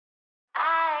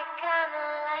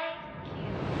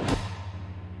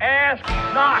Ask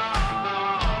not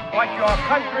what your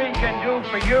country can do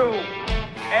for you.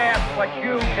 Ask what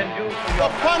you can do for your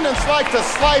The pundits like to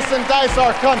slice and dice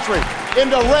our country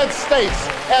into red states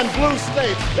and blue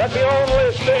states. That the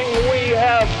only thing we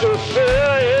have to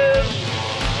fear is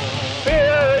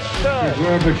fear itself.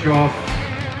 Gorbachev,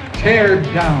 tear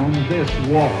down this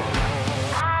wall.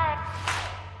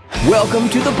 Welcome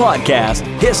to the podcast,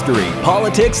 History,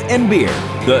 Politics, and Beer,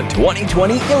 the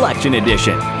 2020 Election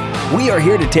Edition. We are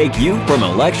here to take you from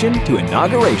election to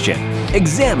inauguration,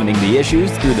 examining the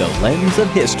issues through the lens of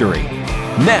history.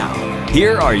 Now,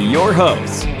 here are your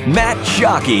hosts, Matt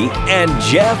Shockey and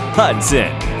Jeff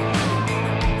Hudson.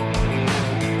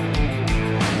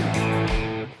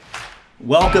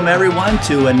 Welcome, everyone,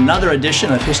 to another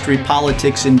edition of History,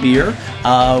 Politics, and Beer.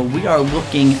 We are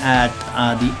looking at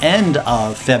the end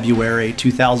of February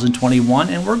 2021,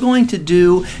 and we're going to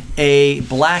do a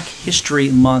Black History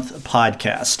Month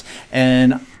podcast.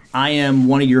 And I am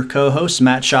one of your co-hosts,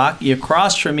 Matt Shockey.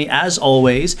 Across from me, as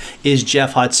always, is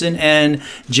Jeff Hudson. And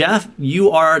Jeff,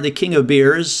 you are the king of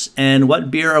beers. And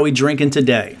what beer are we drinking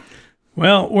today?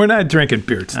 Well, we're not drinking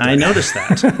beer today. I noticed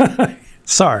that.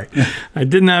 Sorry, I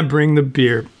did not bring the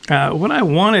beer. What I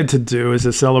wanted to do is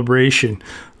a celebration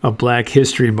of Black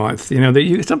History Month. You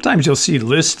know, sometimes you'll see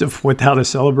lists of how to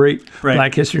celebrate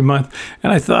Black History Month.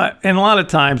 And I thought, and a lot of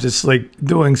times it's like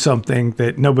doing something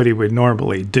that nobody would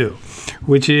normally do,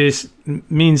 which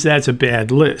means that's a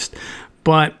bad list.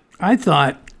 But I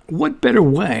thought, what better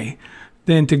way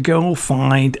than to go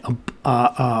find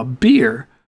a beer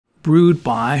brewed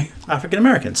by African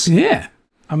Americans. Yeah.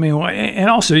 I mean, and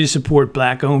also you support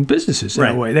Black-owned businesses in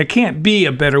a way. There can't be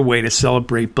a better way to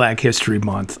celebrate Black History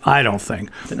Month, I don't think.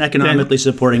 And economically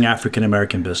supporting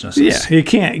African-American businesses. Yeah, you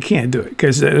can't do it.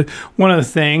 Because one of the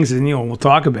things, and we'll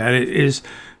talk about it, is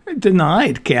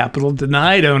denied capital,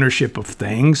 denied ownership of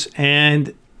things,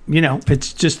 and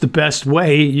it's just the best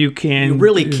way you can. You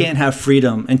really can't have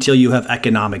freedom until you have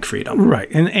economic freedom.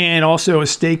 Right. And also a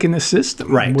stake in the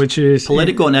system. Right. Which is.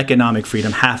 Political and economic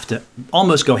freedom have to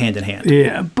almost go hand in hand.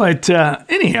 Yeah. But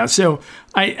anyhow, so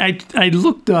I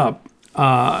looked up,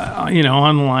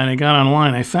 online. I got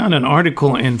online. I found an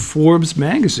article in Forbes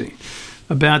magazine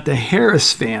about the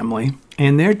Harris family.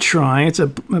 And they're trying, it's a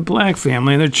Black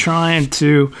family, and they're trying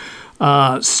to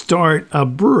start a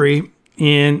brewery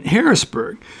in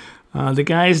Harrisburg. The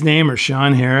guys' name are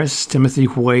Sean Harris, Timothy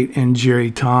White, and Jerry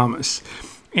Thomas.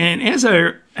 And as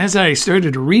I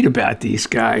started to read about these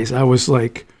guys, I was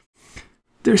like,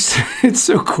 it's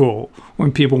so cool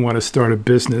when people want to start a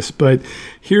business. But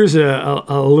here's a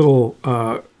little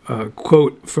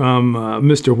quote from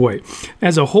Mr. White.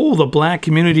 As a whole, the Black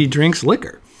community drinks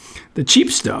liquor. The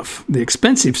cheap stuff, the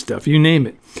expensive stuff, you name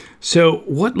it. So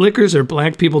what liquors are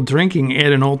Black people drinking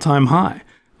at an all-time high?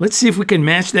 Let's see if we can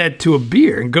match that to a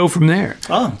beer and go from there.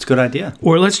 Oh, it's a good idea.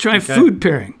 Or let's try food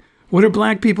pairing. What are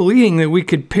Black people eating that we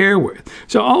could pair with?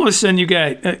 So all of a sudden you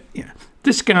got,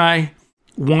 this guy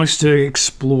wants to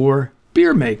explore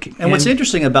beer making. And what's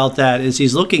interesting about that is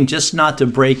he's looking just not to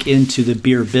break into the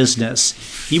beer business.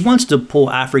 He wants to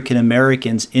pull African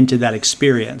Americans into that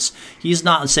experience. He's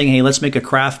not saying, hey, let's make a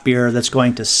craft beer that's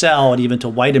going to sell and even to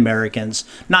white Americans.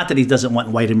 Not that he doesn't want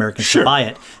white Americans to buy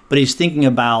it, but he's thinking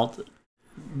about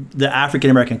the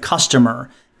African-American customer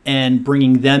and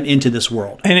bringing them into this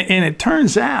world. And it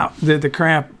turns out that the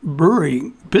craft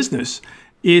brewery business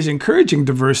is encouraging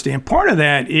diversity. And part of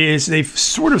that is they've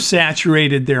sort of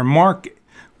saturated their market,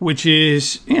 which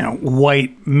is,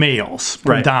 white males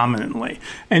predominantly.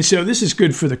 And so this is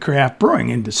good for the craft brewing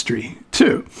industry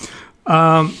too.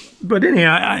 But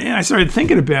anyhow, I started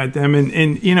thinking about them.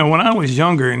 And when I was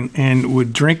younger and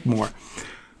would drink more,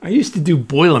 I used to do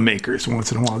Boilermakers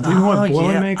once in a while. Do you know what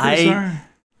Boilermakers are?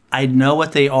 I know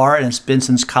what they are, and it's been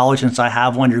since college since I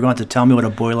have one. You're going to tell me what a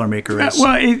Boilermaker is.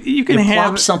 Well, you can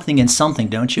plop something in something,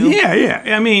 don't you? Yeah.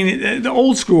 I mean, the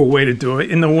old school way to do it,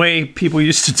 and the way people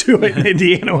used to do it in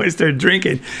Indiana when they're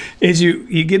drinking, is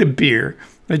you get a beer,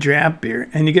 a draft beer,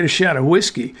 and you get a shot of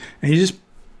whiskey, and you just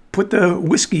put the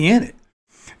whiskey in it.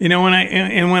 When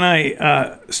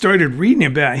I started reading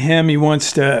about him, he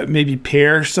wants to maybe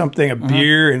pair something, a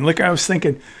beer and liquor. I was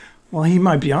thinking, well, he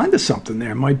might be onto something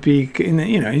there. It might be, and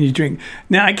you drink.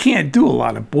 Now, I can't do a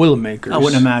lot of Boilermakers. I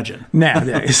wouldn't imagine.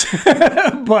 Nowadays.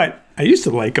 But I used to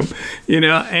like them,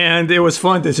 and it was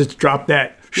fun to just drop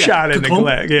that shot in the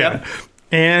glass. Yeah.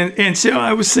 And so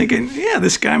I was thinking,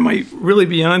 this guy might really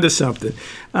be onto something.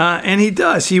 And he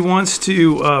does. He wants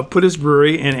to put his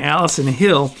brewery in Allison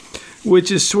Hill, which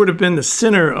has sort of been the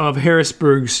center of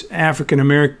Harrisburg's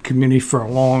African-American community for a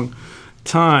long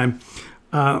time.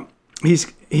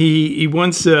 He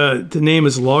wants to name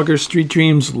his lager Street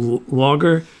Dreams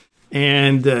Lager,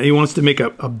 and he wants to make a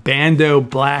Bando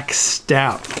Black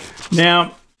Stout.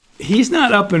 Now, he's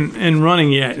not up and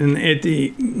running yet, and at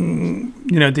the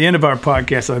end of our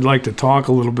podcast, I'd like to talk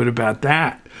a little bit about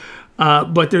that.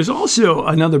 But there's also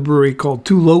another brewery called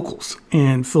Two Locals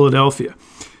in Philadelphia.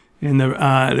 And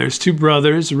there's two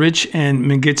brothers, Rich and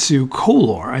Mingitsu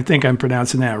Kolor. I think I'm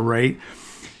pronouncing that right.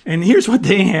 And here's what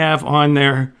they have on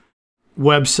their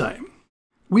website.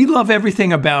 We love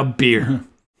everything about beer.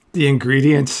 The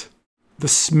ingredients, the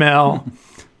smell,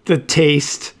 the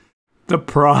taste, the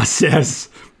process.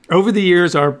 Over the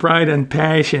years, our pride and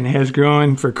passion has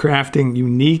grown for crafting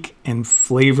unique and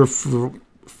flavorful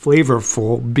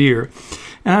beer.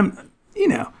 And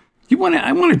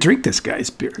I want to drink this guy's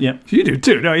beer. Yeah. You do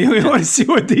too. No, you want to see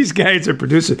what these guys are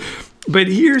producing. But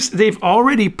they've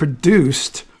already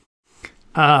produced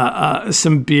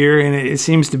some beer, and it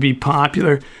seems to be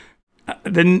popular.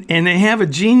 And they have a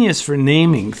genius for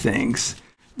naming things.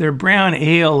 Their brown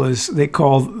ale they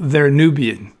call their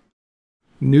Nubian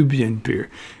beer.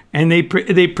 And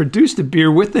they produced a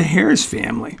beer with the Harris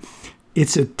family.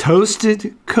 It's a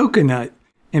toasted coconut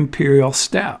imperial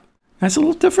stout. That's a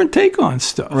little different take on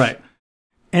stuff. Right.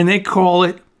 And they call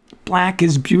it Black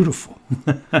is Beautiful.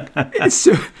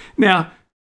 Now,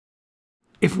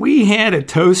 if we had a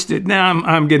toasted, now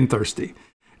I'm getting thirsty.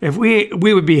 If we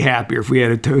would be happier if we had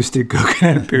a toasted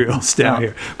coconut imperial stout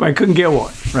here, but I couldn't get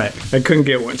one. Right. I couldn't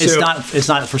get one. It's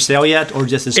not for sale yet, or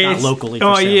just it's not locally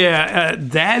for sale? Oh yeah,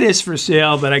 that is for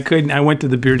sale, but I couldn't. I went to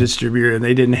the beer distributor and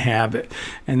they didn't have it.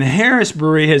 And the Harris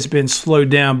Brewery has been slowed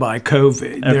down by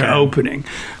COVID. Okay. They're opening,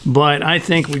 but I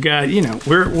think we got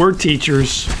we're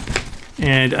teachers,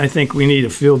 and I think we need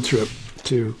a field trip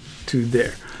to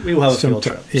there. We will have a field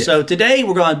trip. Yeah. So today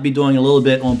we're going to be doing a little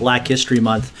bit on Black History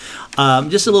Month.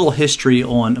 Just a little history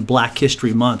on Black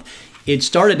History Month. It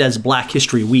started as Black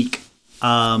History Week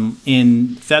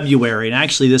in February, and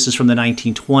actually this is from the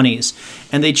 1920s.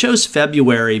 And they chose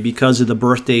February because of the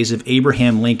birthdays of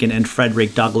Abraham Lincoln and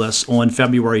Frederick Douglass on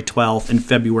February 12th and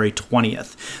February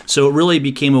 20th. So it really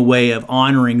became a way of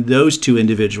honoring those two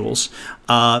individuals.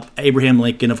 Abraham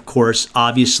Lincoln, of course,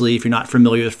 obviously, if you're not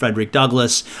familiar with Frederick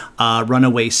Douglass,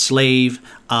 runaway slave,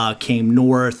 came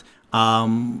north,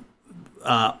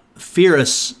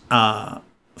 fierce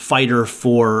fighter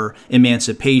for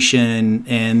emancipation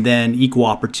and then equal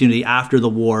opportunity after the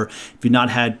war. If you've not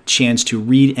had a chance to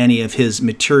read any of his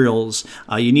materials,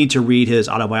 you need to read his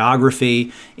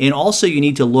autobiography, and also you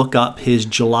need to look up his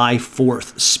July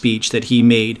 4th speech that he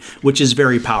made, which is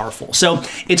very powerful. So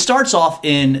it starts off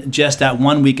in just that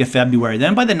 1 week of February.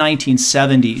 Then by the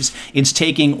 1970s, it's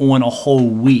taking on a whole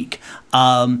week.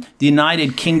 The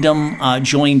United Kingdom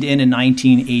joined in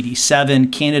 1987.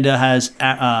 Canada has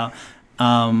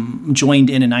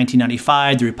joined in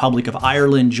 1995. The Republic of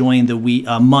Ireland joined the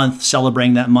month,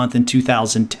 celebrating that month in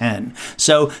 2010.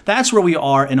 So that's where we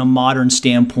are in a modern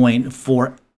standpoint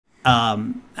for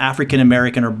African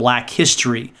American or Black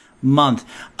History Month.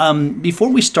 Before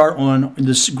we start on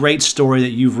this great story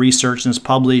that you've researched and is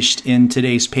published in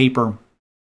today's paper,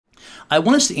 I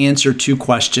want us to answer two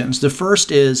questions. The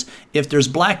first is, if there's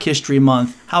Black History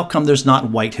Month, how come there's not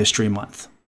White History Month?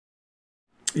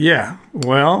 Yeah,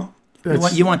 well...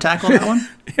 You want to tackle that one?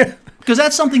 Yeah. Because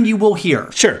that's something you will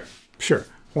hear. Sure.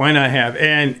 Why not have?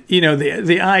 And,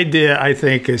 the idea, I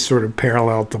think, is sort of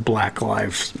parallel to Black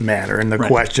Lives Matter. And the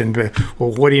question,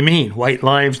 well, what do you mean? White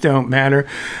lives don't matter?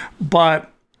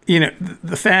 But,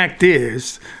 the fact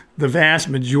is, the vast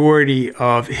majority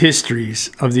of histories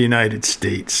of the United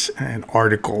States and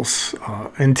articles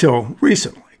until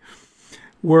recently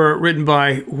were written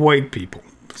by white people,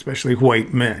 especially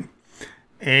white men.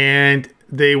 And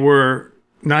they were,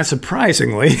 not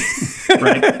surprisingly,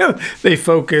 they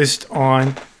focused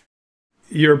on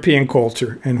European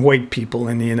culture and white people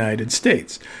in the United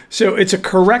States. So it's a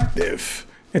corrective.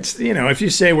 It's, if you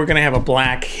say we're going to have a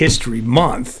Black History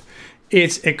Month,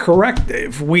 it's a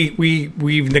corrective.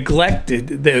 We've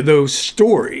neglected those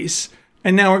stories,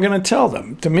 and now we're going to tell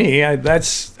them. To me,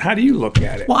 that's, how do you look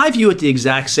at it? Well, I view it the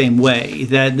exact same way,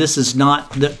 that this is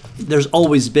not, there's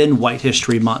always been White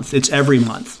History Month. It's every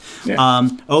month. Yeah.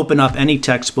 Open up any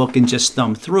textbook and just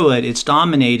thumb through it. It's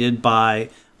dominated by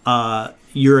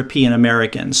European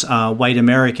Americans, white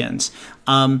Americans.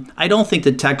 I don't think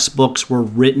the textbooks were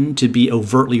written to be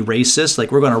overtly racist.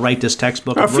 Like, we're going to write this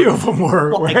textbook. A few of them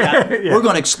were. Yeah. We're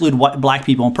going to exclude Black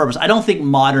people on purpose. I don't think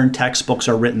modern textbooks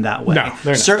are written that way. No,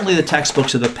 they're not. Certainly the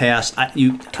textbooks of the past.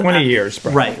 20 years,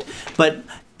 probably. Right. But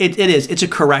it's a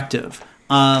corrective.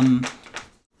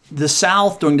 The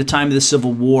South, during the time of the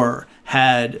Civil War,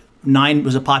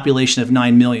 was a population of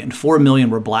 9 million. 4 million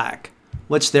were Black.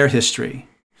 What's their history?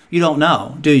 You don't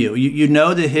know, do you? You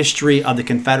know the history of the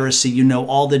Confederacy. You know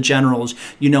all the generals.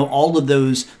 You know all of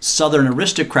those Southern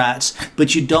aristocrats,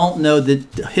 but you don't know the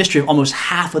history of almost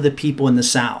half of the people in the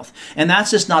South. And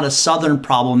that's just not a Southern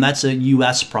problem. That's a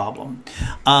U.S. problem.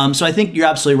 So I think you're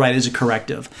absolutely right. It's a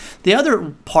corrective. The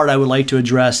other part I would like to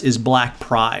address is Black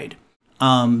pride.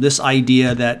 This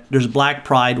idea that there's Black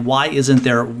pride. Why isn't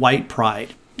there white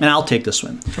pride? And I'll take this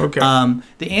one. Okay.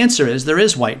 The answer is there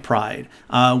is white pride.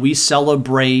 We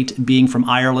celebrate being from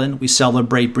Ireland. We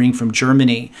celebrate being from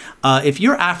Germany. If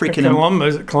you're African,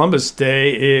 Columbus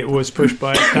Day, it was pushed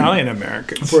by Italian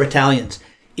Americans. For Italians.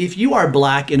 If you are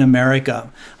Black in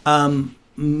America,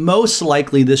 most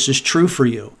likely this is true for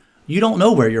you. You don't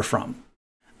know where you're from.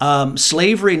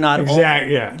 Slavery not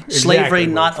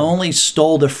only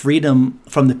stole the freedom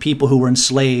from the people who were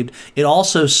enslaved, it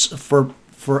also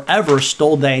forever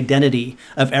stole the identity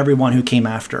of everyone who came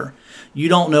after. You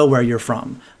don't know where you're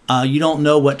from. You don't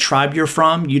know what tribe you're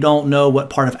from. You don't know what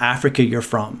part of Africa you're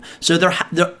from. So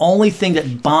the only thing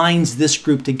that binds this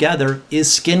group together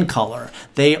is skin color.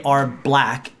 They are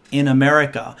Black in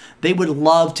America. They would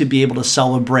love to be able to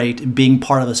celebrate being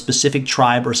part of a specific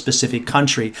tribe or specific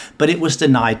country, but it was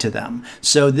denied to them.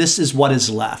 So this is what is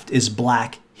left, is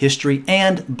Black history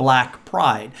and Black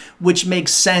pride, which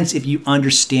makes sense if you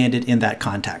understand it in that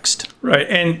context. Right,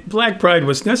 and Black pride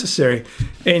was necessary.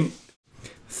 And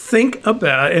think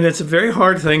about, and it's a very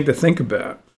hard thing to think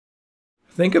about.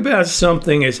 Think about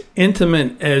something as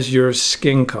intimate as your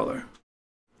skin color.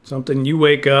 Something you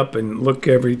wake up and look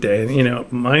every day.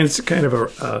 And, mine's kind of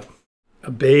a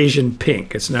beige and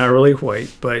pink. It's not really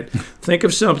white, but think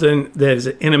of something that is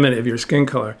intimate of your skin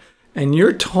color. And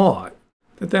you're taught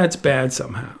that that's bad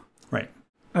somehow. Right.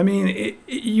 I mean,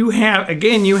 you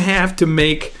have to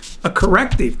make a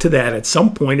corrective to that at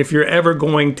some point if you're ever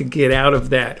going to get out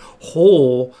of that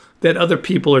hole that other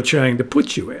people are trying to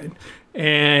put you in.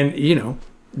 And,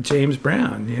 James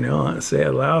Brown, say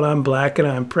it loud, I'm Black and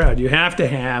I'm proud. You have to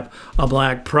have a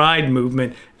Black pride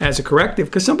movement as a corrective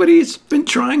because somebody's been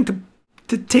trying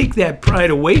to take that pride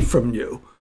away from you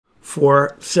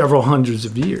for several hundreds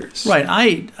of years.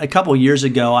 Right. A couple of years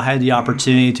ago, I had the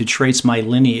opportunity to trace my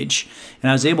lineage, and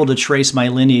I was able to trace my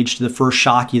lineage to the first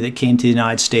Shockey that came to the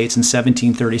United States in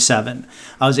 1737.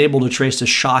 I was able to trace the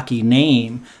Shockey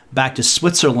name back to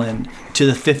Switzerland to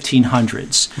the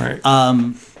 1500s.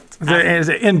 Right. As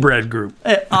an inbred group.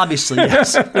 Obviously,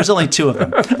 yes. There's only two of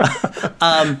them.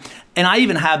 And I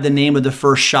even have the name of the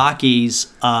first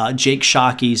Shockeys, Jake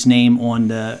Shockey's name on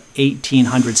the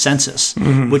 1800 census,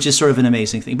 which is sort of an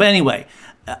amazing thing. But anyway,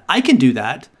 I can do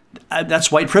that.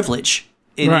 That's white privilege.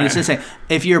 Right. It's saying,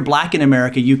 if you're Black in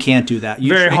America, you can't do that.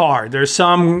 Very hard. There's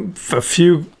a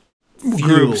few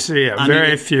groups,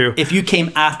 very few. If you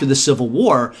came after the Civil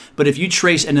War, but if you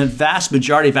trace, and the vast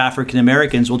majority of African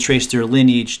Americans will trace their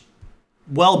lineage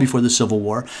well before the Civil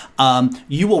War,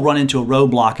 you will run into a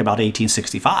roadblock about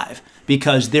 1865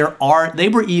 because they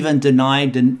were even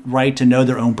denied the right to know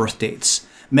their own birth dates.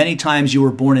 Many times you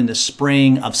were born in the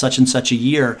spring of such and such a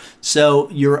year, so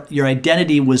your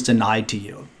identity was denied to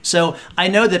you. So I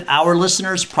know that our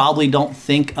listeners probably don't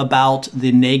think about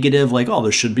the negative, like, oh,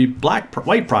 there should be white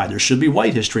pride, there should be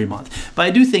White History Month. But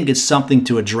I do think it's something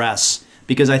to address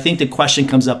because I think the question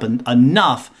comes up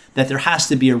enough that there has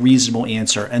to be a reasonable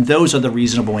answer. And those are the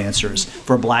reasonable answers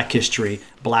for Black history,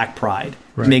 Black pride.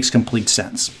 Right. It makes complete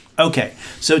sense. Okay,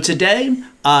 so today,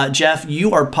 Jeff,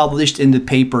 you are published in the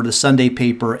paper, the Sunday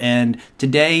paper, and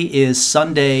today is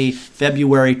Sunday,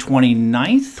 February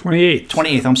 29th? 28th.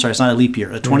 28th, I'm sorry, it's not a leap year,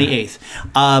 the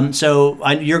 28th. So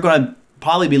you're going to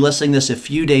probably be listening to this a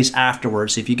few days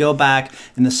afterwards. If you go back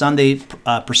in the Sunday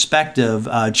perspective,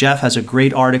 Jeff has a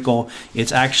great article.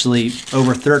 It's actually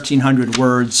over 1,300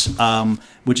 words,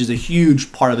 which is a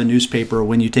huge part of the newspaper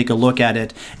when you take a look at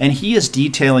it. And he is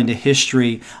detailing the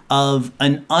history of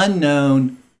an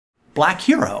unknown Black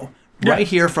hero right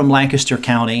here from Lancaster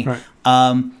County.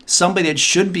 Right. Somebody that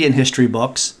should be in history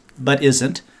books, but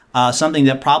isn't. Something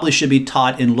that probably should be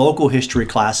taught in local history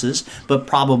classes, but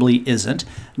probably isn't.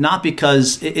 Not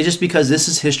because, just because this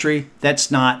is history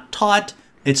that's not taught,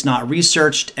 it's not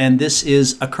researched, and this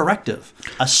is a corrective,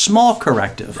 a small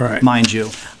corrective, right, mind you,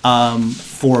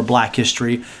 for Black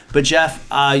history. But Jeff,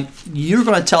 you're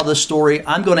going to tell this story.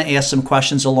 I'm going to ask some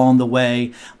questions along the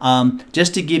way.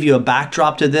 Just to give you a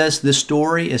backdrop to this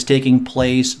story is taking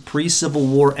place pre-Civil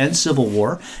War and Civil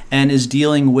War, and is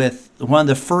dealing with one of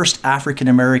the first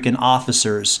African-American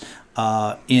officers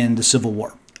in the Civil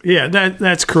War. Yeah,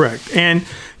 that's correct. And,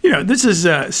 this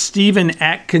is Stephen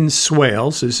Atkins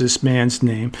Swales is this man's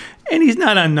name. And he's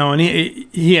not unknown.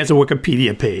 He has a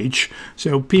Wikipedia page.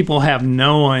 So people have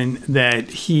known that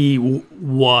he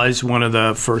was one of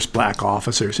the first black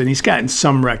officers. And he's gotten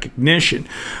some recognition.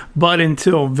 But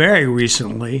until very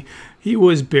recently, he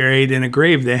was buried in a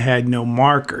grave that had no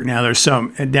marker. Now, there's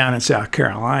some down in South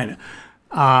Carolina.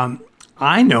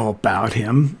 I know about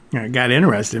him. I got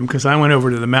interested in him because I went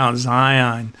over to the Mount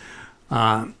Zion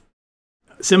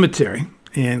Cemetery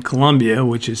in Columbia,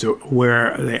 which is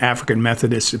where the African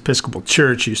Methodist Episcopal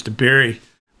Church used to bury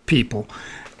people.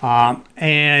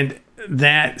 And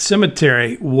that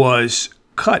cemetery was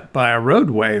cut by a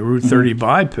roadway, Route 30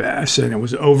 bypass, and it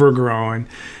was overgrown.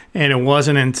 And it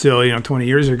wasn't until, 20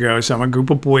 years ago, a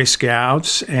group of Boy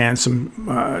Scouts and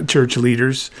some church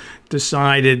leaders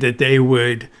decided that they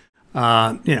would,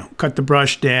 cut the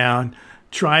brush down,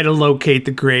 try to locate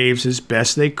the graves as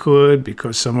best they could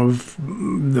because a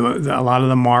lot of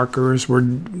the markers were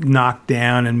knocked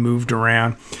down and moved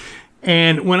around.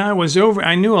 And when I was over,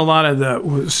 I knew a lot of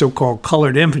the so-called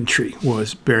colored infantry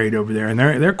was buried over there. And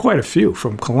there are quite a few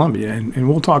from Columbia. And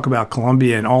we'll talk about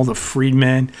Columbia and all the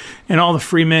freedmen and all the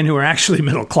freemen who are actually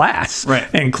middle class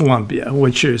in Columbia,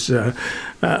 which is an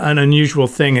unusual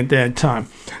thing at that time.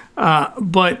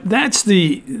 But that's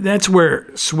where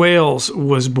Swales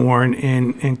was born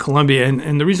in Columbia.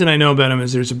 And the reason I know about him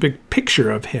is there's a big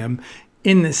picture of him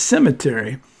in the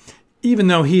cemetery, even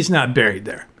though he's not buried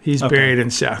there. He's buried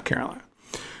in South Carolina.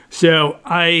 So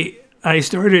I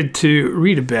started to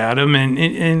read about him,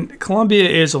 and Columbia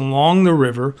is along the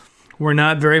river. It's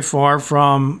not very far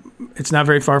from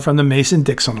the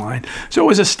Mason-Dixon line. So it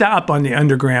was a stop on the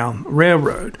Underground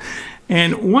Railroad.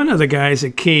 And one of the guys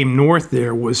that came north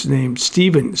there was named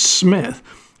Stephen Smith,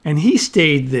 and he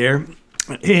stayed there,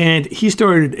 and he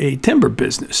started a timber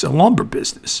business, a lumber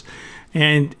business.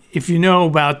 And if you know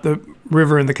about the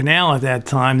river and the canal at that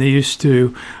time, they used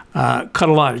to cut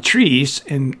a lot of trees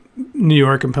in New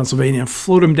York and Pennsylvania and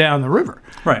float them down the river.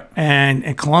 Right. And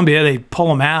in Columbia, they pull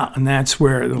them out, and that's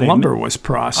where the lumber was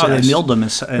processed. Oh, they milled them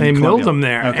They milled them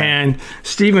there. Okay. And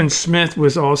Stephen Smith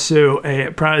was also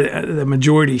probably the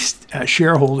majority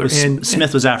shareholder.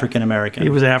 Smith was African-American. He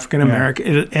was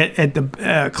African-American at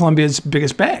the Columbia's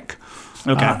biggest bank.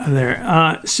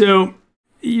 There. So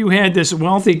you had this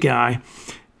wealthy guy,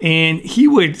 and he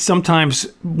would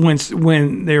sometimes,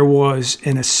 when there was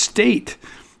an estate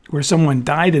where someone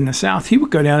died in the South, he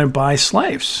would go down and buy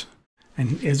slaves,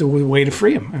 and as a way to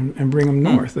free them and bring them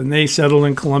north. And they settled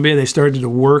in Columbia. They started to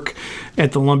work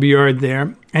at the lumberyard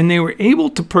there, and they were able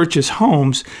to purchase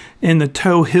homes in the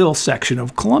Toe Hill section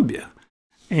of Columbia.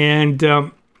 And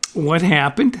what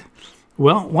happened?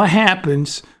 Well, what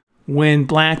happens when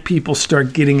black people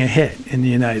start getting ahead in the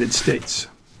United States?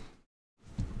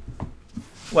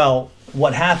 Well,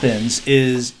 what happens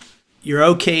is you're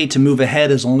okay to move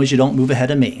ahead as long as you don't move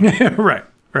ahead of me.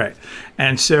 Right.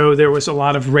 And so there was a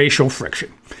lot of racial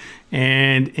friction.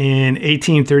 And in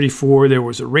 1834, there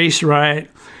was a race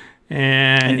riot.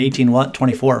 And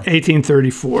 1834.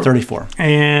 34.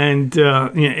 And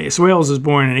Swales was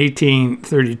born in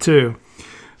 1832.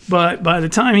 But by the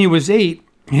time he was 8,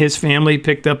 his family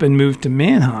picked up and moved to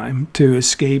Mannheim to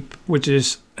escape, which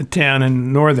is a town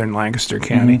in northern Lancaster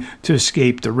County, to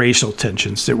escape the racial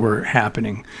tensions that were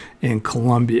happening in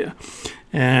Columbia.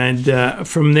 And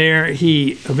from there,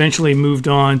 he eventually moved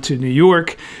on to New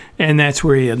York, and that's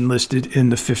where he enlisted in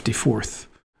the 54th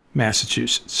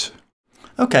Massachusetts.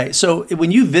 Okay, so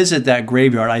when you visit that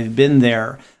graveyard, I've been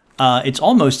there, it's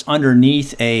almost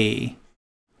underneath a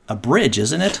bridge,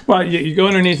 isn't it? Well, you go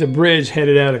underneath a bridge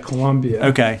headed out of Columbia.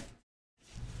 Okay.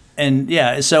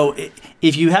 And so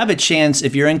if you have a chance,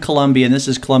 if you're in Columbia, and this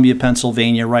is Columbia,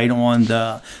 Pennsylvania, right on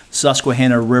the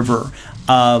Susquehanna River,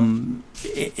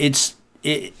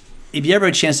 if you ever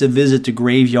have a chance to visit the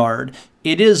graveyard,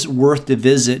 it is worth the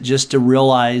visit just to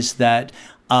realize that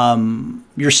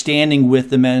you're standing with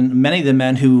the men, many of the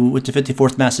men who went to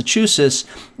 54th Massachusetts.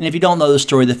 And if you don't know the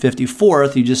story of the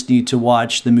 54th, you just need to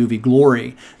watch the movie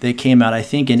Glory. They came out, I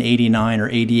think, in 89 or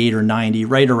 88 or 90,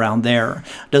 right around there.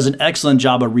 Does an excellent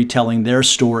job of retelling their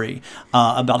story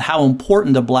about how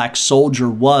important the black soldier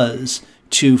was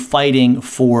to fighting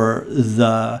for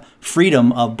the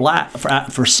freedom of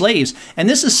for slaves. And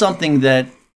this is something that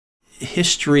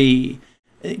history,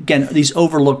 again, these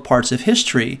overlooked parts of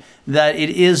history, that it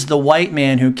is the white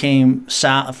man who came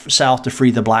south to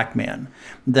free the black man.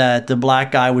 That the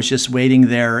black guy was just waiting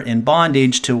there in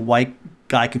bondage to white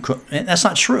guy could cook. And that's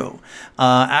not true.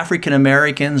 African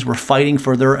Americans were fighting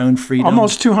for their own freedom.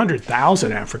 Almost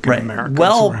 200,000 African Americans.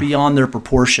 Well beyond their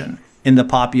proportion. in the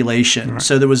population. Right.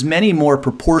 So there was many more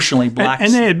proportionally blacks.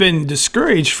 And they had been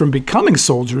discouraged from becoming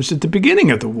soldiers at the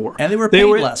beginning of the war. And they were paid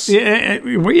less.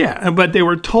 Yeah, but they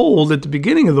were told at the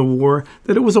beginning of the war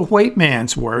that it was a white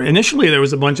man's war. Initially, there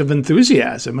was a bunch of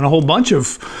enthusiasm and a whole bunch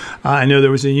of, I know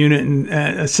there was a unit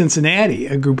in Cincinnati,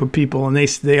 a group of people, and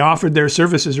they offered their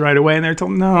services right away, and they were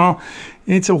told, no,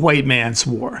 it's a white man's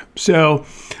war. So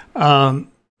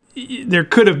there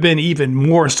could have been even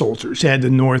more soldiers had the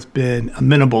North been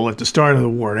amenable at the start of the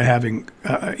war to having,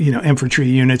 infantry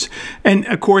units. And,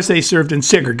 of course, they served in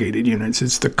segregated units.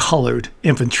 It's the colored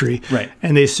infantry. Right.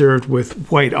 And they served with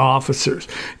white officers.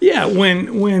 Yeah,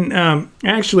 when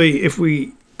actually, if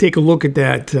we take a look at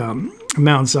that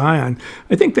Mount Zion,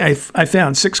 I think that I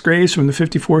found 6 graves from the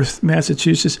 54th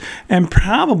Massachusetts and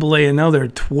probably another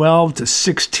 12 to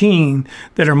 16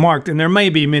 that are marked. And there may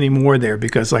be many more there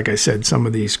because, like I said, some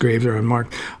of these graves are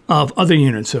unmarked of other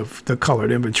units of the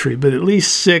colored infantry, but at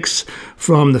least 6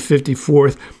 from the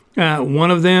 54th.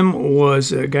 One of them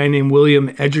was a guy named William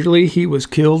Edgerly. He was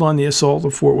killed on the assault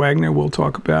of Fort Wagner, we'll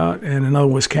talk about, and another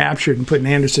was captured and put in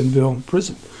Andersonville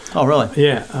prison. Oh, really?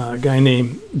 Yeah, a guy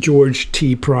named George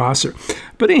T. Prosser.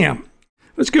 But anyhow,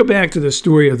 let's go back to the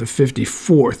story of the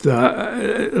 54th.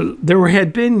 There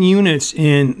had been units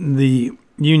in the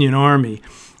Union Army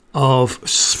of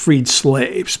freed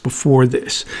slaves before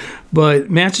this. But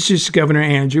Massachusetts Governor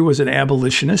Andrew was an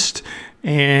abolitionist,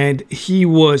 and he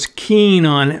was keen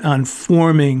on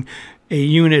forming a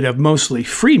unit of mostly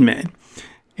freedmen.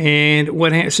 And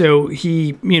so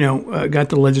he, got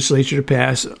the legislature to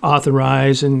pass,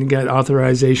 authorize, and got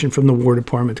authorization from the War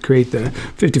Department to create the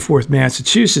 54th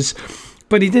Massachusetts.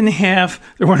 But there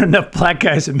weren't enough black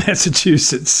guys in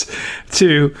Massachusetts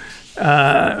to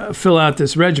fill out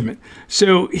this regiment.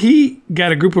 So he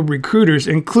got a group of recruiters,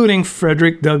 including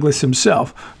Frederick Douglass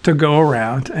himself, to go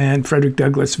around. And Frederick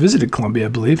Douglass visited Columbia, I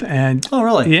believe. And oh,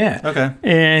 really? Yeah. Okay.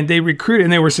 And they recruited,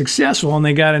 and they were successful, and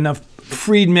they got enough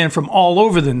freedmen from all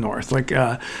over the North. Like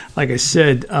I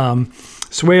said,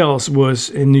 Swales was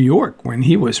in New York when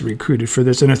he was recruited for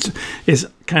this, and it's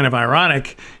kind of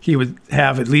ironic. He would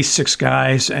have at least 6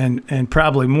 guys, and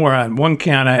probably more. On one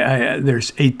count,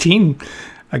 there's 18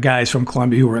 guys from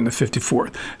Columbia who were in the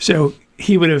 54th. So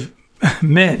he would have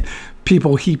met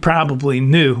people he probably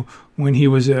knew when he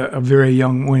was a very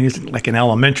young, when he was like in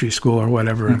elementary school or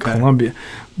whatever in Columbia.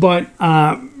 But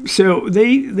so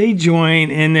they join,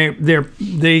 and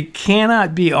they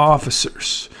cannot be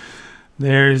officers.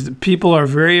 People are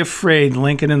very afraid.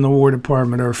 Lincoln and the War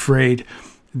Department are afraid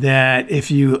that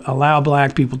if you allow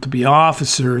black people to be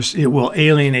officers, it will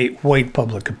alienate white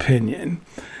public opinion.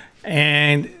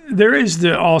 And there is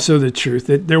also the truth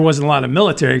that there wasn't a lot of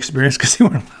military experience because they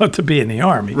weren't allowed to be in the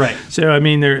Army. Right. So, I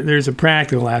mean, there's a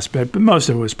practical aspect, but most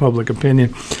of it was public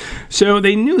opinion. So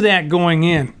they knew that going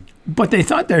in, but they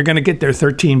thought they were going to get their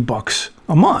 $13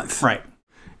 a month. Right.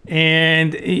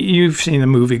 And you've seen the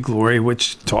movie Glory,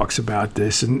 which talks about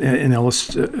this and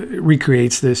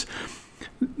recreates this.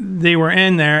 They were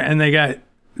in there, and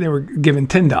they were given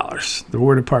 $10. The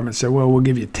War Department said, well, we'll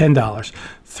give you $10.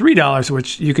 $3,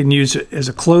 which you can use as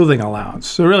a clothing allowance.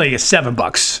 So really it's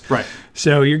 $7. Right.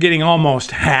 So you're getting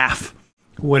almost half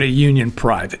what a Union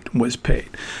private was paid.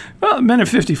 Well, the men of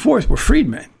 54th were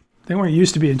freedmen. They weren't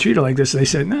used to being treated like this. They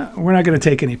said, no, we're not going to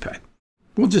take any pay.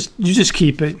 You just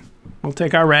keep it. We'll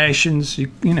take our rations. You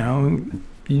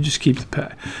just keep the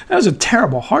pay. That was a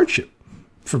terrible hardship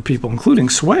for people, including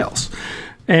Swales.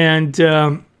 And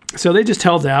so they just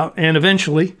held out, and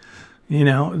eventually,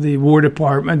 the War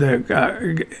Department,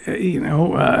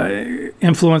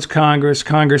 influenced Congress.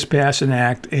 Congress passed an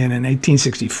act, and in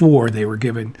 1864, they were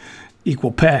given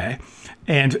equal pay.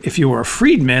 And if you were a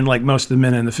freedman, like most of the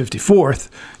men in the 54th,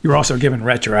 you were also given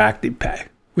retroactive pay,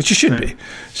 which you should be.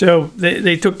 So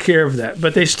they took care of that,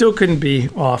 but they still couldn't be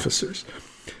officers.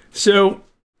 So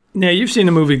now you've seen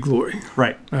the movie Glory.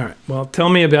 Right. All right. Well, tell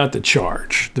me about the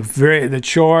charge. The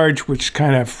charge, which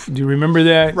kind of, do you remember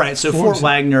that? Right. So Fort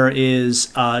Wagner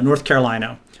is North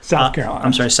Carolina. South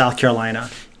Carolina. South Carolina.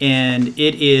 And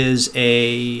it is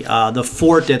the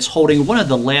fort that's holding one of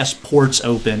the last ports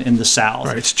open in the South.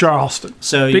 Right. It's Charleston.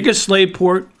 So biggest slave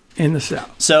port in the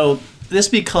South. So this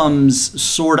becomes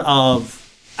sort of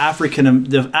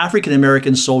the African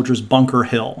American soldiers' Bunker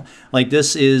Hill. Like,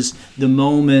 this is the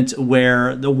moment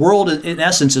where the world, in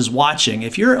essence, is watching.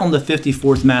 If you're on the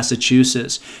 54th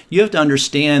Massachusetts, you have to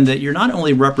understand that you're not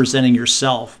only representing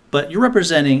yourself, but you're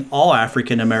representing all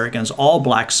African Americans, all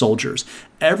black soldiers.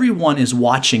 Everyone is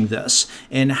watching this.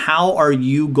 And how are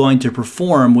you going to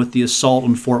perform with the assault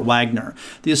on Fort Wagner?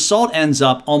 The assault ends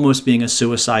up almost being a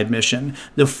suicide mission.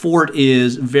 The fort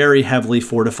is very heavily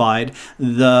fortified.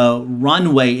 The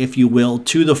runway, if you will,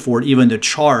 to the fort, even to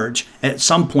charge, at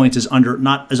some points is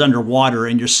underwater,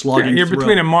 and you're slogging You're through.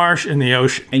 between a marsh and the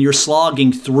ocean. And you're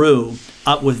slogging through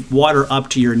up with water up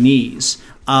to your knees.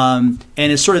 And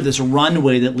it's sort of this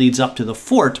runway that leads up to the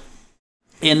fort.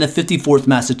 And the 54th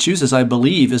Massachusetts, I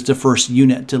believe, is the first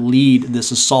unit to lead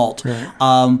this assault.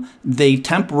 Right. They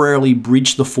temporarily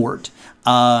breach the fort.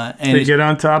 And they get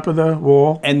on top of the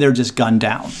wall. And they're just gunned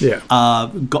down. Yeah.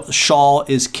 Shaw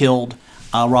is killed.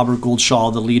 Robert Gould Shaw,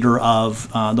 the leader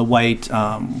of the white,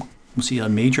 was he a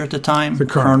major at the time? The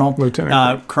colonel.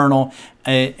 Lieutenant. Colonel.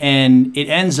 And it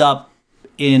ends up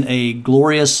in a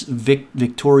glorious,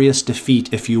 victorious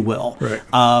defeat, if you will.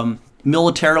 Right.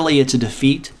 Militarily, it's a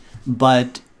defeat.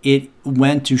 But it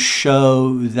went to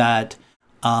show that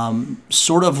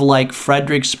sort of like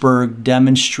Fredericksburg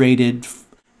demonstrated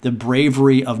the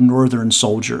bravery of Northern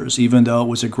soldiers, even though it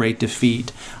was a great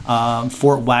defeat.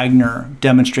 Fort Wagner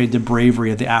demonstrated the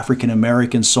bravery of the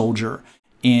African-American soldier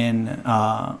in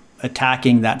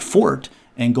attacking that fort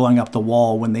and going up the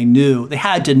wall when they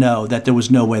had to know that there was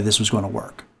no way this was going to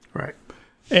work. Right.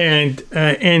 And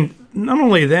not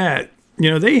only that,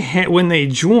 when they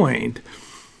joined,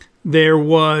 there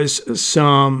was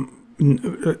some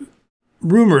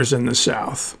rumors in the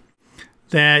South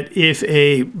that if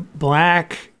a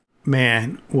black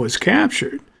man was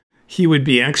captured, he would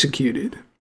be executed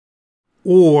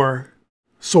or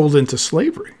sold into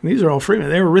slavery. These are all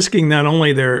freemen. They were risking not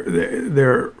only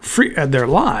their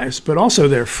lives, but also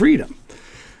their freedom.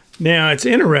 Now, it's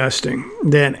interesting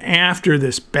that after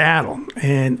this battle,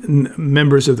 and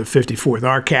members of the 54th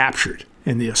are captured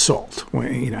in the assault,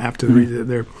 after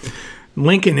their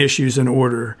Lincoln issues an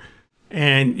order,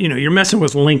 and you're messing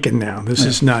with Lincoln now. This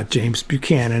is not James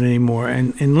Buchanan anymore.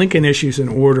 And Lincoln issues an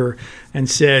order and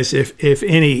says if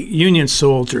any Union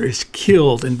soldier is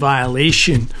killed in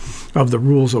violation of the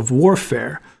rules of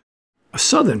warfare, a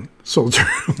Southern soldier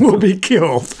will be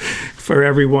killed for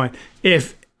everyone.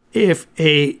 If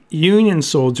a Union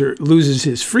soldier loses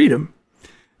his freedom,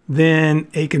 then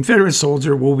a Confederate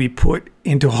soldier will be put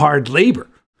into hard labor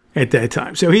at that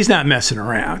time. So he's not messing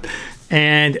around.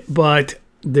 But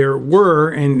there were,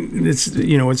 and it's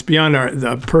beyond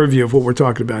the purview of what we're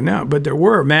talking about now, but there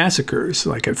were massacres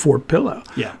like at Fort Pillow.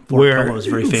 Yeah, Fort Pillow was a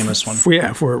very famous one.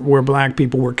 Where black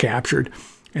people were captured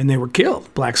and they were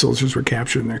killed. Black soldiers were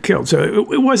captured and they're killed. So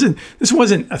this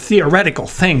wasn't a theoretical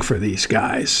thing for these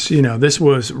guys. This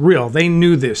was real. They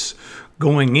knew this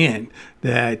going in,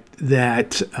 that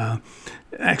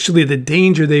actually the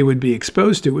danger they would be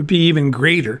exposed to would be even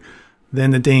greater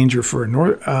than the danger for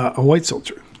a white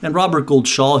soldier. And Robert Gould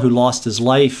Shaw, who lost his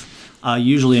life,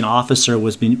 usually an officer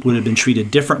would have been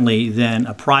treated differently than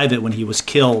a private when he was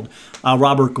killed.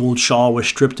 Robert Gould Shaw was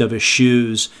stripped of his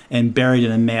shoes and buried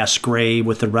in a mass grave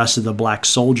with the rest of the black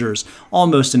soldiers,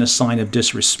 almost in a sign of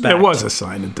disrespect. It was a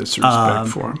sign of disrespect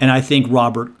for him. And I think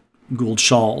Robert Gould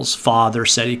Shaw's father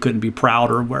said he couldn't be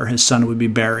prouder where his son would be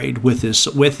buried with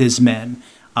his men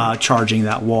charging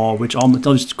that wall, which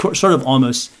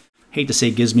almost hate to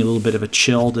say gives me a little bit of a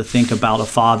chill to think about a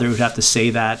father who'd have to say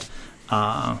that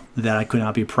I could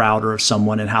not be prouder of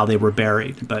someone and how they were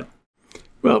buried. But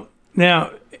well,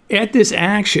 now at this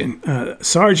action,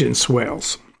 Sergeant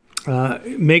Swales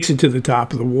makes it to the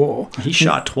top of the wall. He's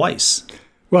shot twice.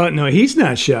 Well, no, he's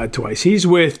not shot twice. He's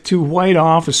with two white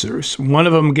officers. One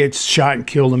of them gets shot and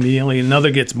killed immediately. Another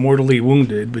gets mortally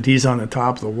wounded, but he's on the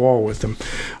top of the wall with them.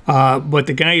 But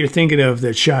the guy you're thinking of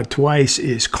that shot twice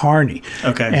is Kearny.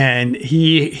 Okay. And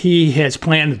he has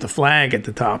planted the flag at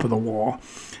the top of the wall.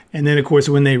 And then, of course,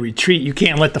 when they retreat, you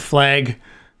can't let the flag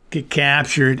get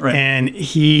captured, right. And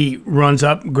he runs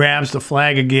up, grabs the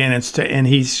flag again, and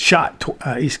he's shot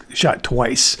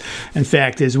twice. In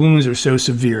fact, his wounds are so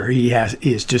severe he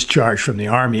is discharged from the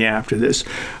Army after this.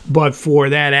 But for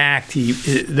that act,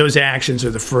 those actions are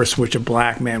the first which a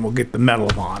black man will get the Medal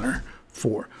of Honor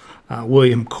for,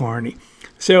 William Kearny.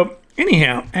 So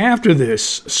anyhow, after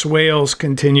this, Swales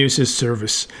continues his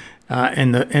service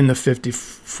in the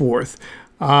 54th.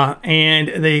 And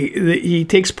he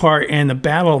takes part in the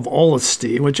Battle of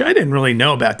Olustee, which I didn't really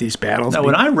know about these battles. Now,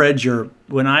 when I read your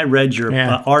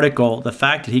article, the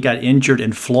fact that he got injured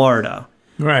in Florida,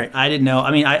 right? I didn't know.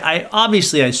 I mean, I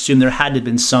obviously assumed there had to have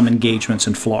been some engagements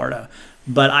in Florida,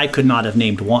 but I could not have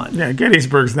named one. Yeah,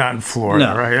 Gettysburg's not in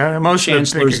Florida, No. right? Most of the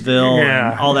Chancellorsville,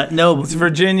 and all that. No, It's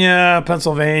Virginia,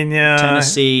 Pennsylvania,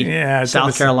 Tennessee, South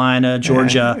Tennessee. Carolina,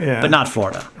 Georgia, Yeah. but not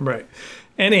Florida. Right.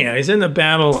 Anyhow, he's in the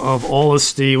Battle of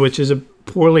Olustee, which is a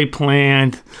poorly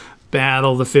planned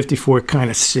battle. The 54th kind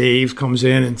of comes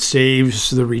in and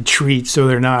saves the retreat so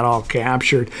they're not all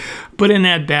captured. But in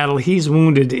that battle, he's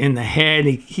wounded in the head.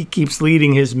 He keeps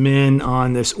leading his men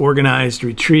on this organized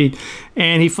retreat,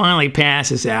 and he finally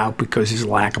passes out because of his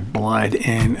lack of blood.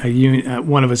 And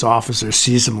one of his officers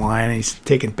sees him lying, and he's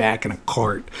taken back in a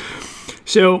cart.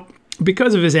 So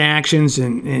because of his actions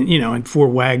and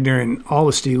Fort Wagner and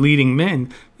Olustee leading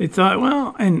men, they thought,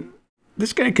 well, and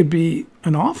this guy could be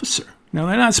an officer. Now,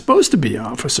 they're not supposed to be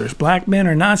officers. Black men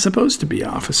are not supposed to be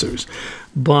officers.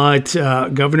 But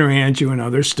Governor Andrew and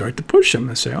others start to push him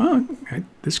and say, oh,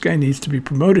 this guy needs to be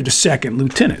promoted to second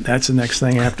lieutenant. That's the next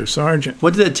thing after sergeant.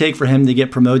 What did it take for him to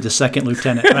get promoted to second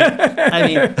lieutenant? Right? I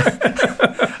mean,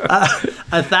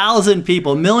 1,000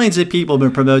 people, millions of people have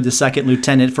been promoted to second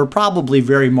lieutenant for probably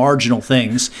very marginal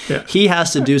things. Yeah. He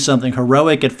has to do something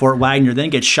heroic at Fort Wagner, then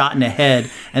get shot in the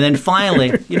head, and then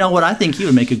finally, you know what? I think he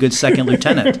would make a good second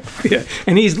lieutenant. Yeah.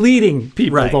 And he's leading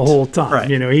people Right. the whole time.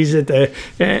 Right. He's at the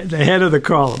head of the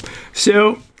column.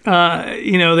 So,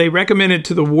 they recommended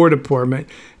to the War Department,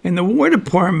 and the War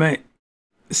Department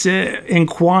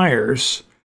inquires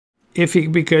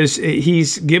because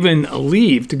he's given a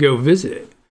leave to go visit.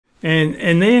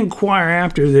 And they inquire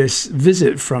after this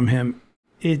visit from him,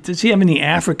 does he have any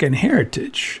African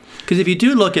heritage? Because if you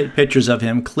do look at pictures of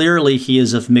him, clearly he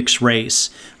is of mixed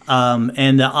race.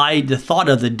 And the thought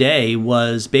of the day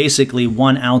was basically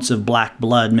 1 ounce of black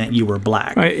blood meant you were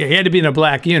black. Right, he had to be in a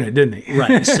black unit, didn't he?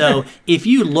 Right. So if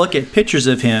you look at pictures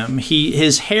of him,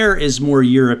 his hair is more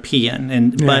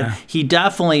European, but he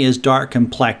definitely is dark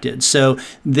complected. So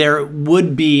there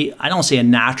would be, I don't say a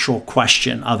natural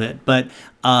question of it, but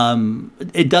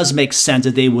it does make sense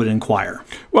that they would inquire.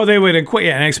 Well, they would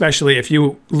inquire, and especially if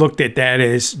you looked at that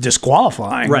as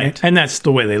disqualifying. Right. And that's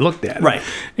the way they looked at it. Right.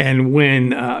 And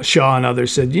when Shaw and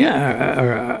others said,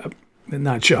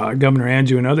 not Shaw, Governor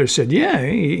Andrew and others said, yeah,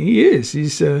 he is.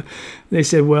 They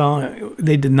said, well,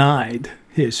 they denied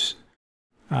his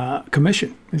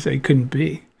commission. They said he couldn't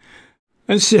be.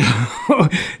 And so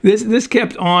this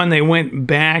kept on. They went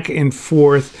back and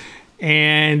forth,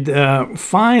 and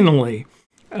finally,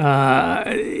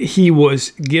 he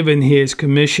was given his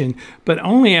commission, but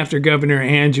only after Governor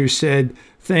Andrew said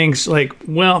things like,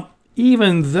 well,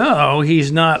 even though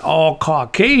he's not all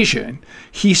Caucasian,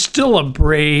 he's still a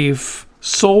brave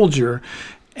soldier.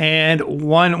 And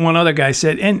one other guy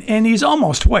said, and he's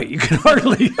almost white. You can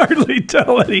hardly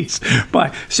tell that he's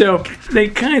black. So they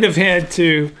kind of had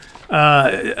to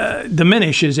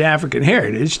diminish his African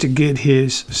heritage to get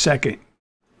his second,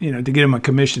 to get him a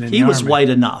commission in the He was Army. white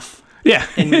enough. Yeah.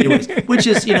 In many ways, which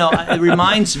is, it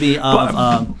reminds me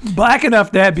of black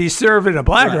enough to be served in a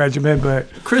black Right. regiment, but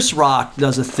Chris Rock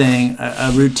does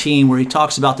a routine where he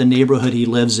talks about the neighborhood he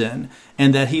lives in,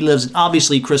 and that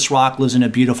obviously Chris Rock lives in a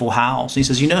beautiful house. He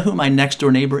says, you know who my next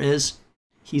door neighbor is?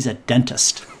 He's a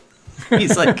dentist.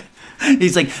 He's like,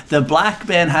 the black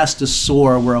man has to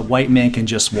soar where a white man can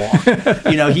just walk.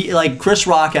 Chris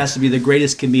Rock has to be the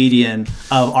greatest comedian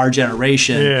of our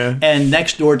generation. Yeah. And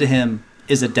next door to him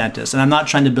is a dentist. And I'm not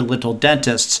trying to belittle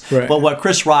dentists, Right. but what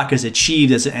Chris Rock has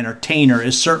achieved as an entertainer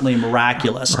is certainly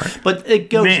miraculous. Right. But it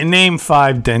goes... name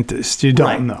 5 dentists. You don't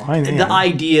Right. know. The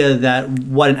idea that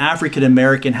what an African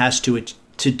American has to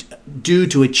do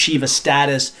to achieve a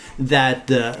status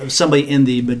that somebody in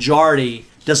the majority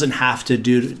doesn't have to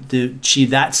do to achieve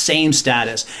that same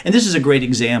status. And this is a great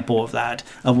example of that,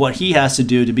 of what he has to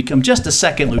do to become just a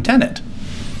second lieutenant.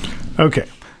 Okay.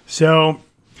 So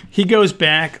he goes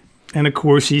back, and of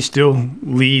course he still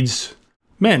leads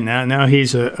men. Now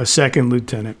he's a second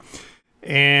lieutenant.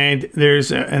 And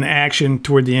there's an action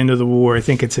toward the end of the war. I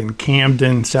think it's in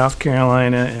Camden, South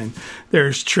Carolina. And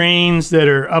there's trains that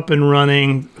are up and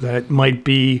running that might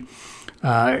be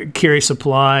carry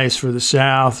supplies for the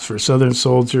South, for Southern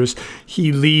soldiers.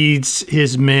 He leads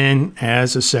his men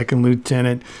as a second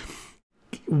lieutenant.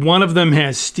 One of them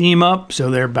has steam up, so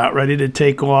they're about ready to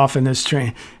take off in this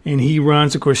train. And he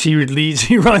runs, of course, he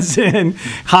runs in,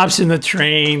 hops in the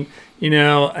train,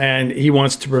 and he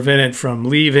wants to prevent it from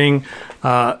leaving.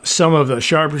 Some of the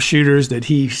sharpshooters that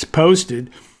he's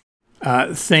posted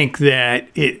think that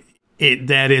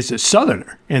that is a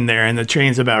Southerner in there, and the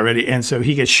train's about ready. And so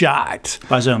he gets shot.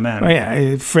 By his own man. Oh,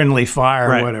 yeah, friendly fire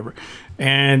Right. or whatever.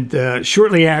 And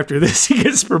shortly after this, he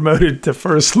gets promoted to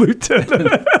first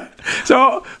lieutenant.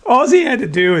 So all he had to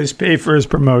do is pay for his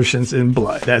promotions in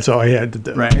blood. That's all he had to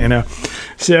do. Right.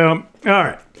 So All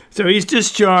right. So he's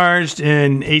discharged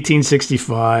in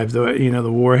 1865.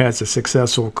 The war has a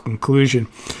successful conclusion.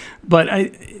 But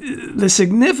the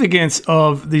significance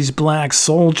of these black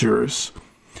soldiers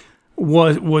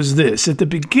was this. At the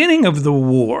beginning of the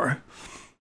war,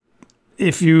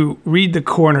 if you read the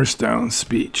Cornerstone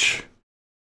speech,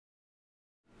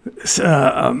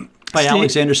 by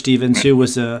Alexander Stephens, who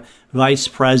was the vice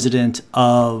president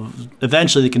of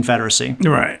eventually the Confederacy.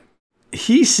 Right.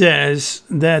 He says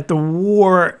that the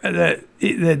war, that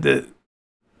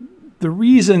the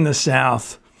reason the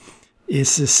South is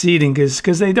seceding is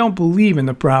because they don't believe in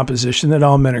the proposition that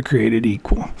all men are created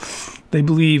equal. They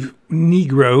believe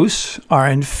Negroes are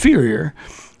inferior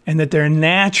and that their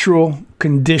natural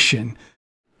condition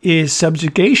is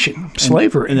subjugation,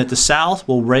 slavery. And that the South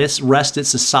will rest its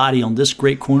society on this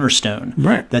great cornerstone.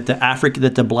 Right. That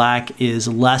the black is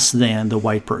less than the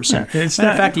white person. Yeah, In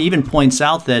fact, he even points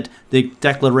out that the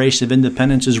Declaration of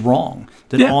Independence is wrong,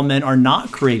 that all men are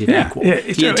not created equal. Yeah,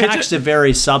 he attacks the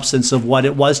very substance of what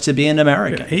it was to be an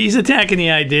American. He's attacking the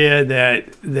idea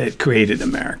that created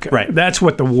America. Right. That's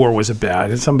what the war was about.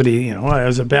 And somebody, it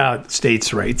was about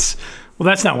states' rights. Well,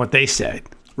 that's not what they said.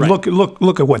 Right.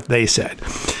 Look at what they said.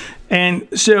 And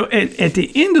so at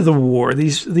the end of the war,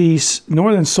 these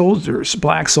Northern soldiers,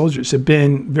 black soldiers, have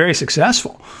been very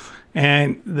successful.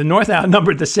 And the North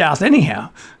outnumbered the South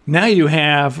anyhow. Now you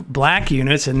have black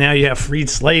units, and now you have freed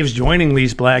slaves joining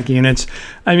these black units.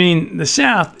 I mean, the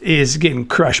South is getting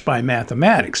crushed by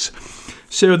mathematics.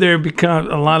 So there become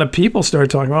a lot of people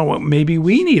start talking about, well, maybe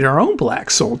we need our own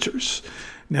black soldiers.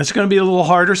 Now it's going to be a little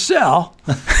harder sell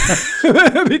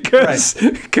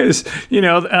because you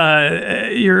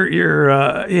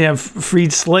have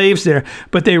freed slaves there,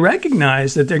 but they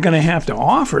recognize that they're going to have to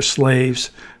offer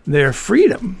slaves their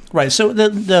freedom. Right. So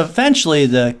eventually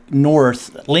the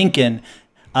North, Lincoln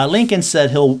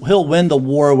said he'll win the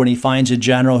war when he finds a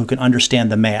general who can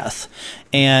understand the math.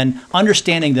 And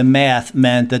understanding the math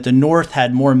meant that the North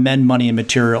had more men, money, and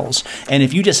materials. And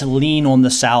if you just lean on the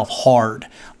South hard,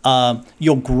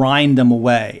 you'll grind them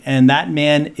away. And that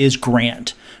man is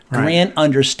Grant. Right. Grant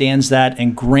understands that,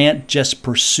 and Grant just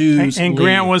pursues. And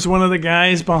Grant was one of the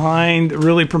guys behind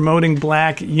really promoting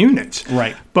black units.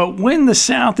 Right. But when the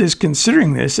South is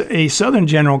considering this, a Southern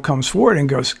general comes forward and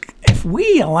goes, if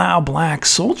we allow black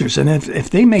soldiers, and if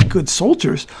they make good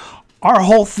soldiers, our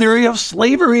whole theory of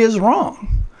slavery is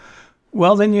wrong.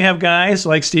 Well, then you have guys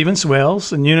like Stephen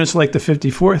Swales and units like the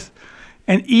 54th.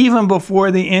 And even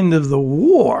before the end of the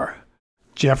war,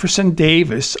 Jefferson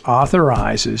Davis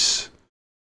authorizes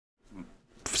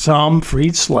some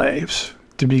freed slaves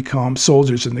to become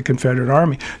soldiers in the Confederate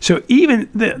Army. So even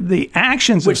the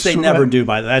actions, which they never do,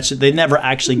 by that, they never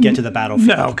actually get to the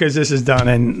battlefield. No, because this is done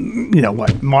in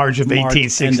March of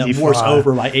 1865, and the war's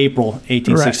over by April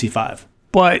 1865. Right.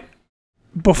 But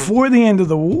before the end of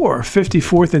the war,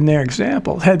 54th in their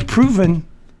example had proven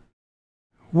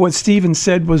what Stephen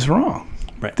said was wrong.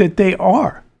 Right. That they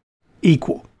are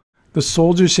equal. The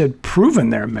soldiers had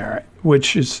proven their merit,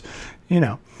 which is,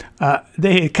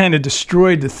 they had kind of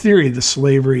destroyed the theory that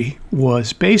slavery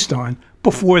was based on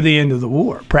before the end of the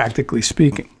war, practically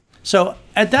speaking. So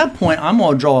at that point, I'm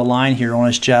going to draw a line here on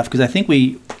us, Jeff, because I think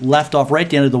we left off right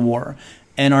at the end of the war.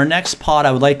 And our next pod,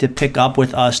 I would like to pick up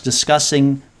with us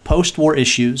discussing post-war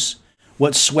issues,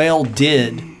 what Swale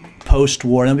did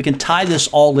post-war, and we can tie this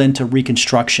all into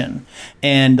Reconstruction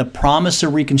and the promise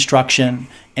of Reconstruction,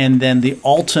 and then the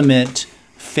ultimate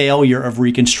failure of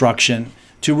Reconstruction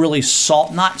to really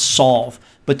not solve,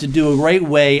 but to do a great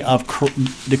way of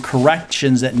the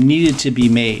corrections that needed to be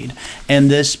made. And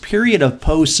this period of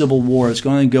post-Civil War is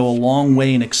going to go a long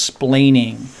way in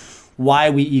explaining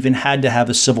why we even had to have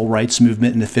a civil rights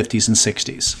movement in the 50s and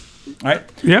 60s. All right?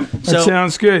 Yep, that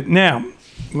sounds good. Now,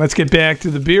 let's get back to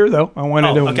the beer, though. I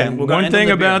wanted one thing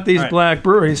about these black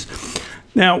breweries.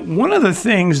 Now, one of the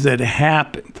things that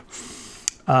happened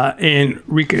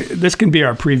this can be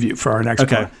our preview for our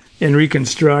next one, in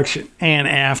Reconstruction and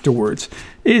afterwards,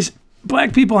 is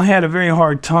black people had a very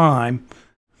hard time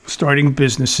starting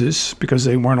businesses because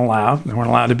they weren't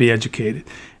allowed to be educated,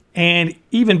 and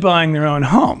even buying their own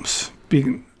homes.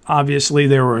 Obviously,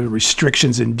 there were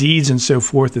restrictions in deeds and so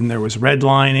forth, and there was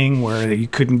redlining where you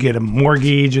couldn't get a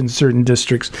mortgage in certain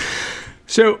districts.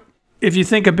 So if you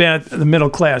think about the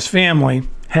middle-class family,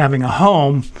 having a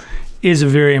home is a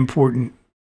very important,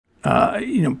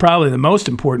 probably the most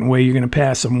important way you're going to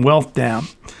pass some wealth down.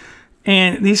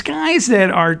 And these guys that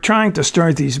are trying to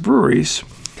start these breweries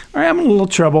are having a little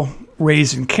trouble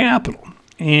raising capital,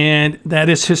 and that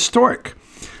is historic.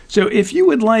 So if you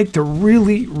would like to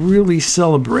really, really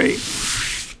celebrate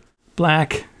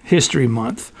Black History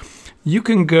Month, you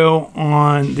can go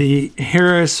on the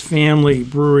Harris Family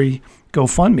Brewery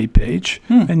GoFundMe page,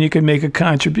 and you can make a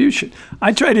contribution.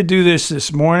 I tried to do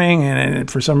this morning,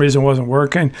 and for some reason it wasn't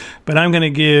working, but I'm going to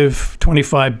give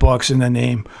 $25 in the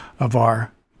name of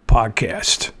our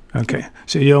podcast. Okay,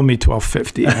 so you owe me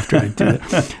 $12.50 after I did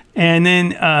it. And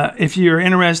then if you're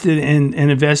interested in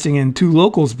investing in Two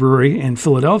Locals Brewery in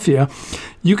Philadelphia,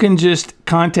 you can just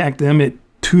contact them at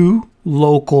Two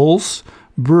Locals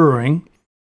Brewing,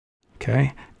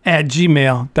 at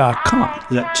gmail.com.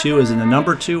 Is that 2 as in the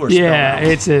number 2 or spelled Yeah, out?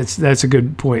 it's that's a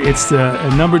good point. It's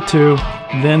the number 2,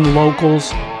 then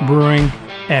Locals Brewing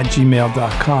at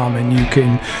gmail.com, and you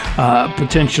can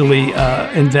potentially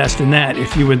invest in that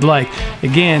if you would like.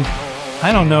 Again,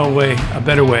 I don't know a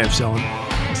better way of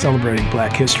celebrating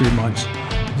Black History Month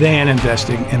than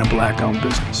investing in a Black-owned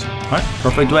business. All right,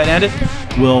 perfect way to end it.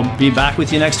 We'll be back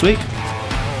with you next week.